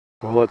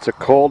Well, it's a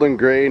cold and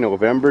gray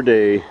November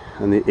day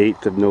on the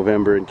 8th of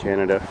November in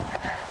Canada.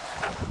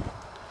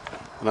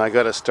 And I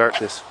gotta start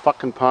this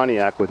fucking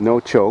Pontiac with no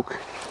choke.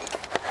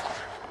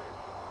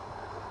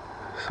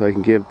 So I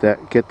can get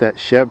that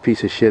Chev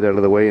piece of shit out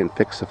of the way and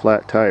fix the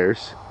flat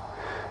tires.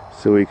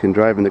 So we can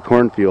drive in the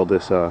cornfield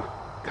this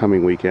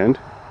coming weekend.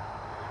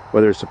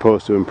 Weather's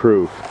supposed to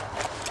improve.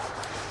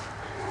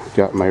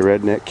 Got my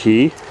redneck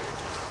key.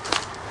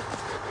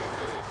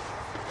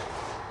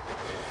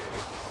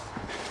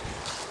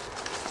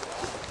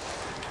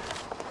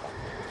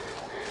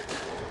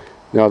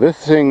 Now this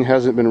thing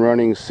hasn't been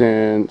running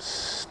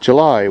since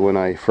July when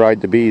I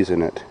fried the bees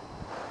in it.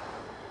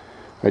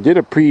 I did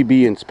a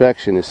pre-bee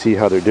inspection to see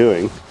how they're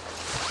doing.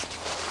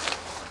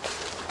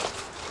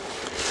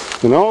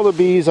 And all the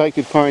bees I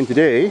could find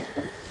today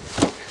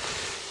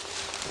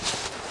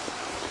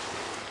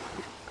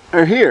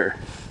are here.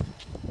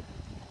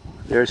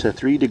 There's a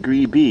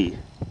 3-degree bee.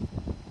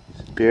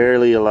 It's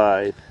barely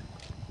alive.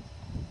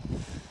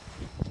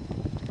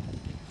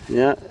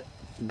 Yeah,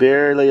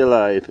 barely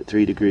alive at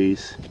 3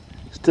 degrees.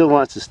 Still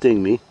wants to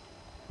sting me.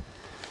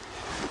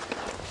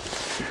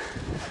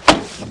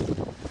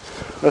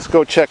 Let's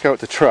go check out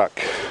the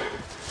truck.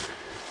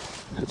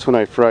 That's when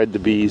I fried the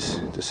bees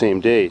the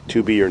same day,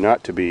 to be or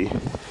not to be.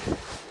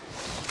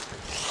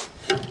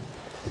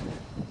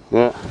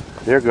 Yeah,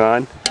 they're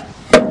gone.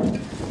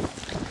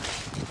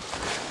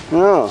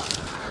 Oh,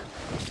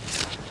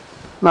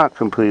 not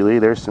completely.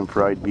 There's some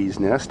fried bees'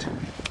 nest.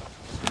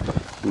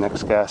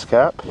 Next gas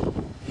cap.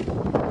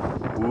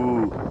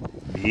 Ooh,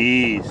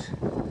 bees.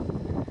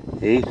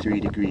 A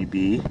 3-degree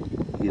bee.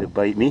 You gonna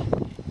bite me?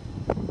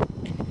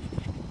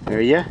 Are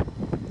ya?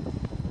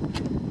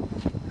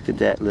 Look at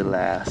that little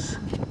ass.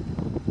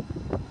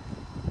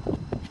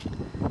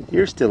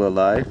 You're still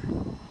alive.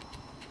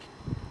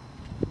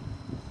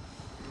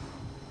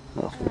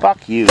 Oh,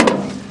 fuck you.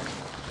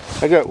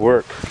 I got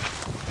work.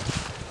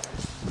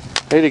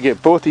 I need to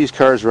get both these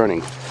cars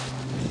running.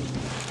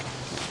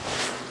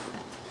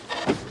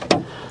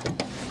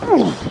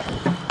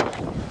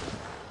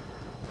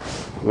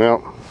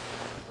 Well,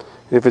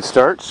 if it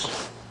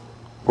starts,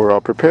 we're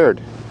all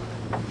prepared.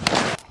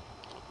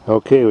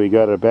 Okay, we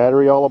got a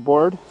battery all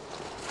aboard.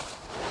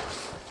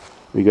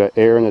 We got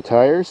air in the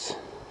tires.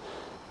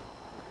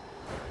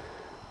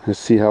 Let's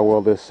see how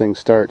well this thing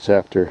starts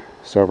after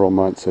several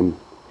months and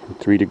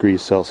 3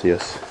 degrees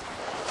Celsius.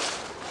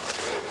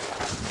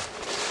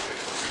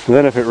 And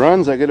then if it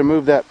runs, I gotta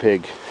move that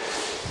pig.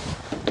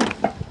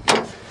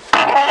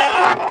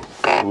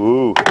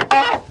 Ooh. You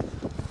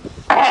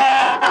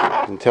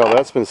can tell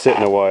that's been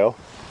sitting a while.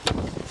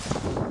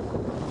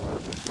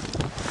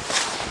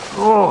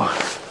 Oh,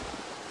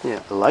 yeah,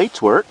 the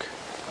lights work.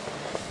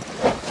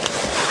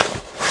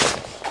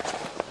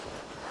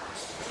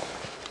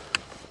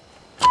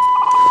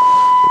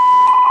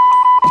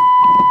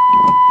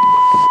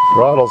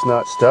 Throttle's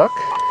not stuck.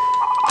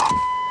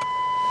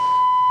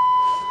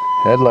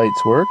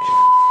 Headlights work.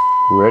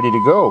 Ready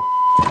to go.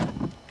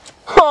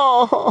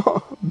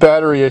 Oh,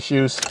 battery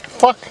issues.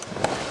 Fuck.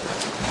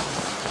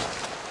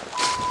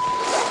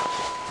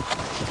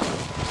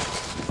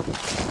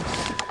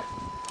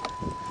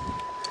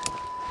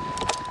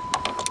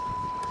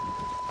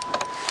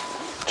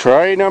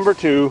 Try number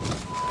 2.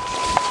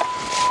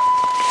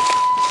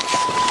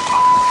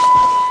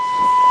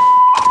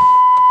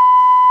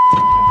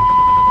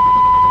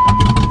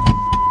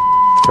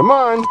 Come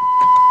on.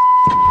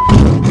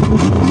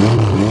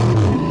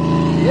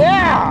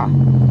 Yeah!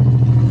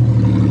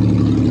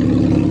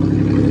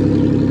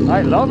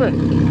 I love it.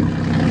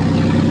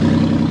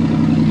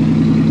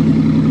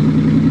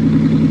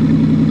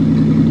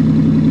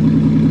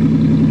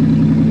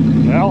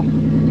 Well,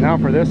 now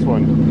for this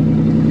one.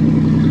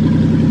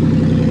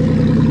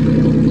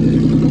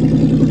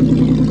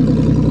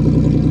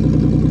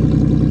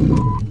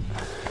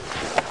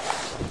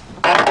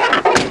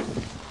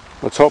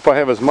 Let's hope I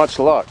have as much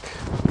luck.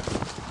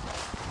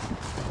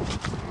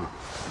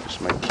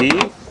 There's my key.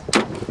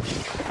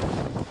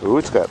 Ooh,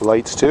 it's got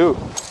lights too.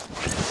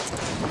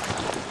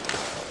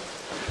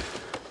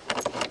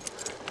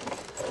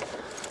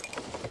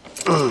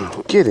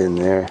 Get in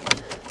there.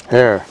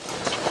 There.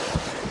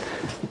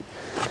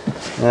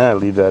 Ah,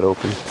 leave that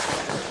open.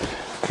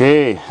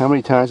 Okay, how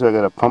many times do I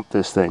gotta pump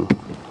this thing?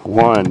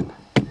 1,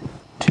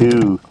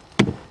 2,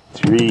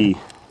 3.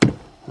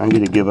 I'm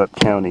gonna give up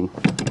counting.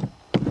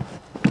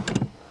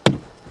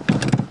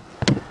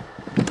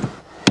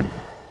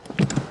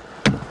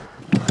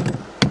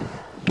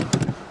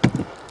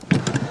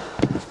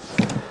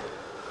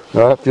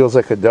 Well, that feels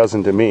like a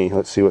dozen to me.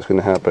 Let's see what's going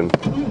to happen.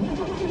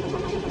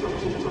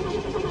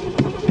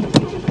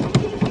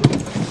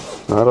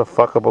 Not a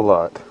fuckable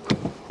lot.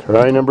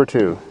 Try number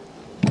 2.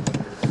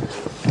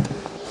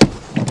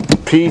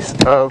 Piece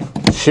of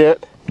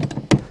shit.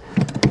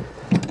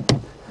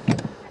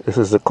 This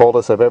is the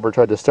coldest I've ever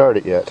tried to start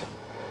it yet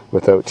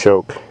without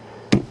choke.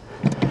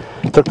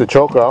 Took the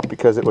choke off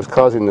because it was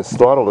causing the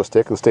throttle to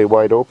stick and stay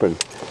wide open.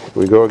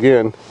 Here we go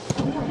again.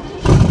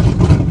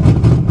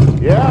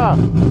 Yeah!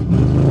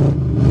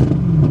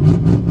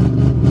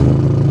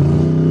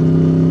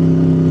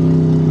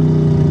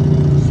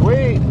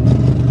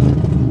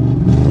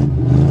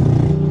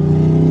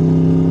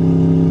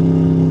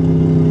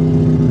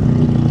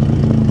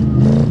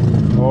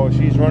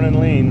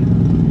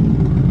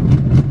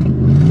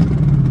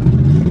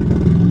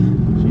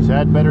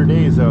 had better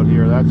days out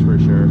here, that's for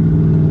sure.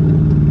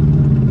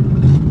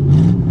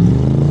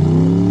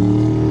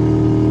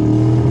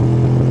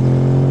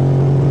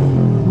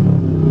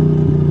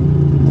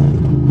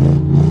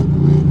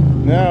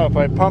 Now, if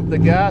I pump the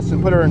gas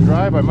and put her in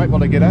drive, I might be able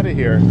to get out of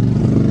here. Get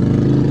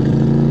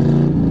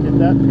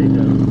that pig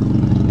out.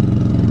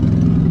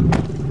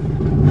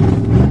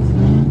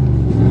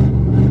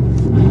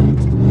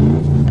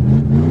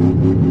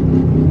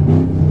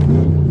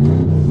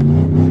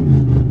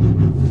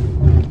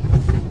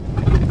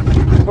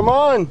 Come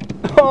on!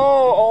 Oh,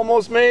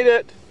 almost made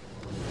it!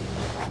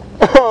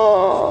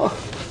 Oh,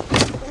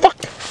 fuck!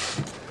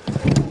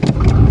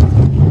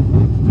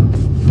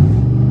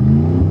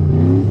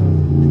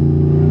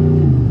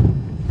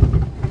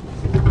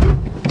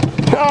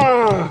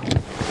 Ah.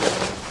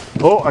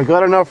 Oh, I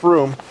got enough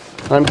room.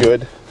 I'm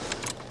good.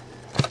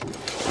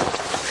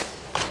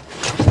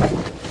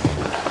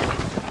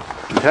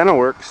 Antenna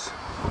works.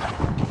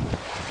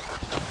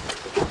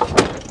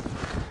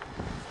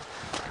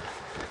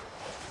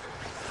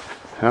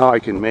 Now I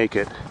can make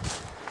it.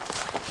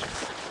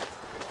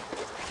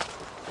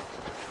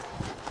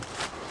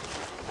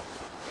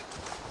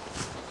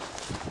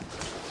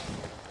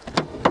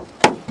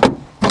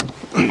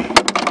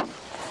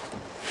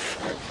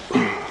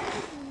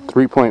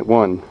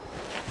 .1.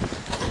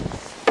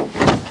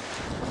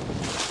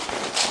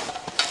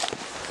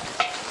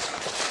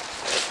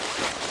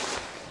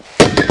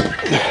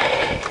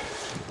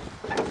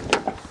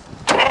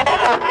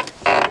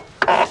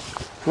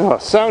 Oh,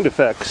 sound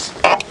effects.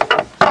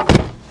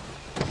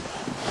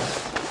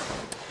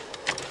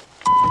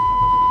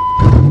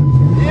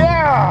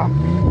 Yeah!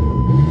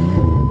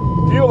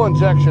 Fuel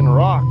injection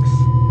rocks.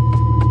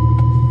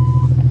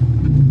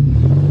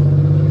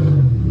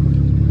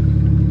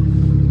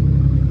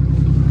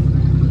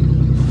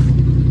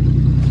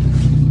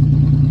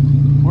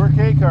 Work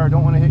A car,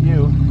 don't want to hit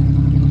you.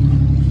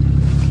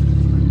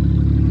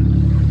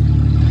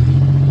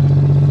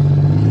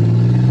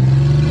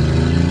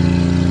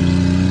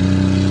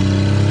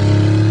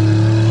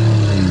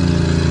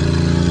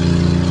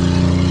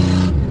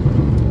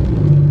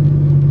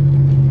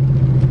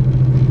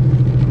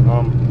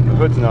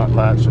 The hood's not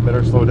latched, I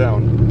better slow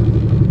down.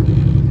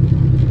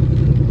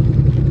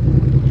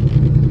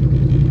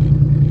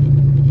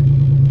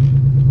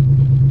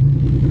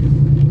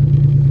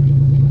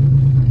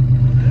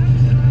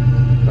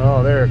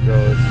 Oh, there it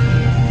goes.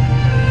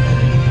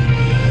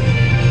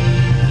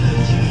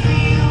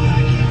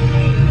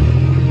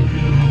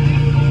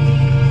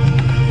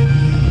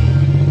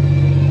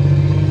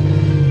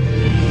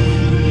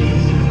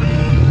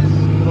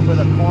 A little bit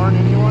of corn,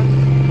 anyone?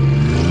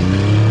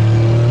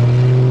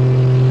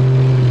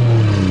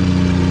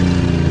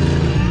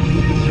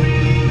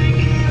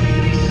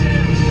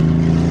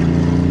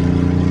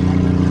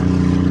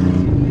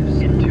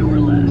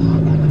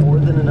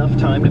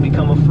 Time to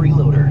become a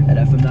freeloader at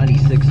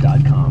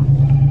fm96.com.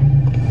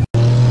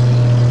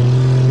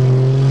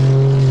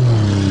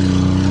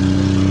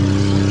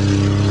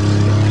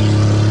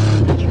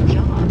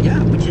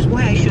 Yeah, which is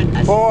why I should.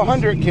 Oh,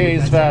 100K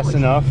is fast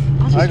enough.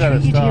 I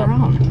gotta stop.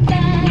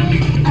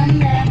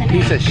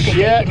 Piece of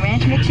shit.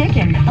 Ranch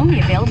McChicken, only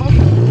available.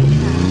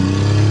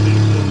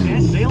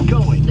 Sale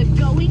going. The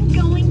going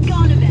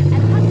gone event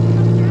at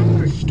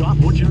Hudson. Stop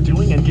what you're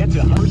doing and get to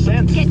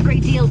 100%. Get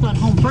great deals on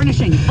home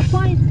furnishing,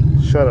 appliances.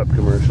 Shut up,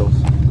 commercials.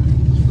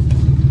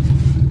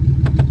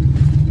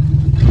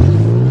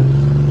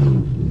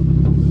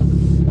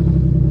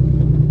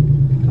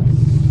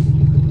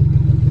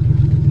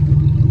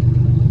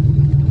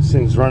 This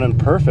thing's running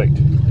perfect.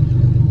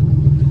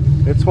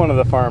 It's one of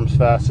the farm's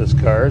fastest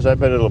cars. I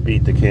bet it'll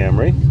beat the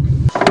Camry.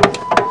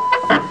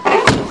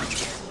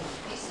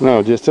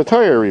 No, just a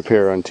tire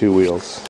repair on 2 wheels.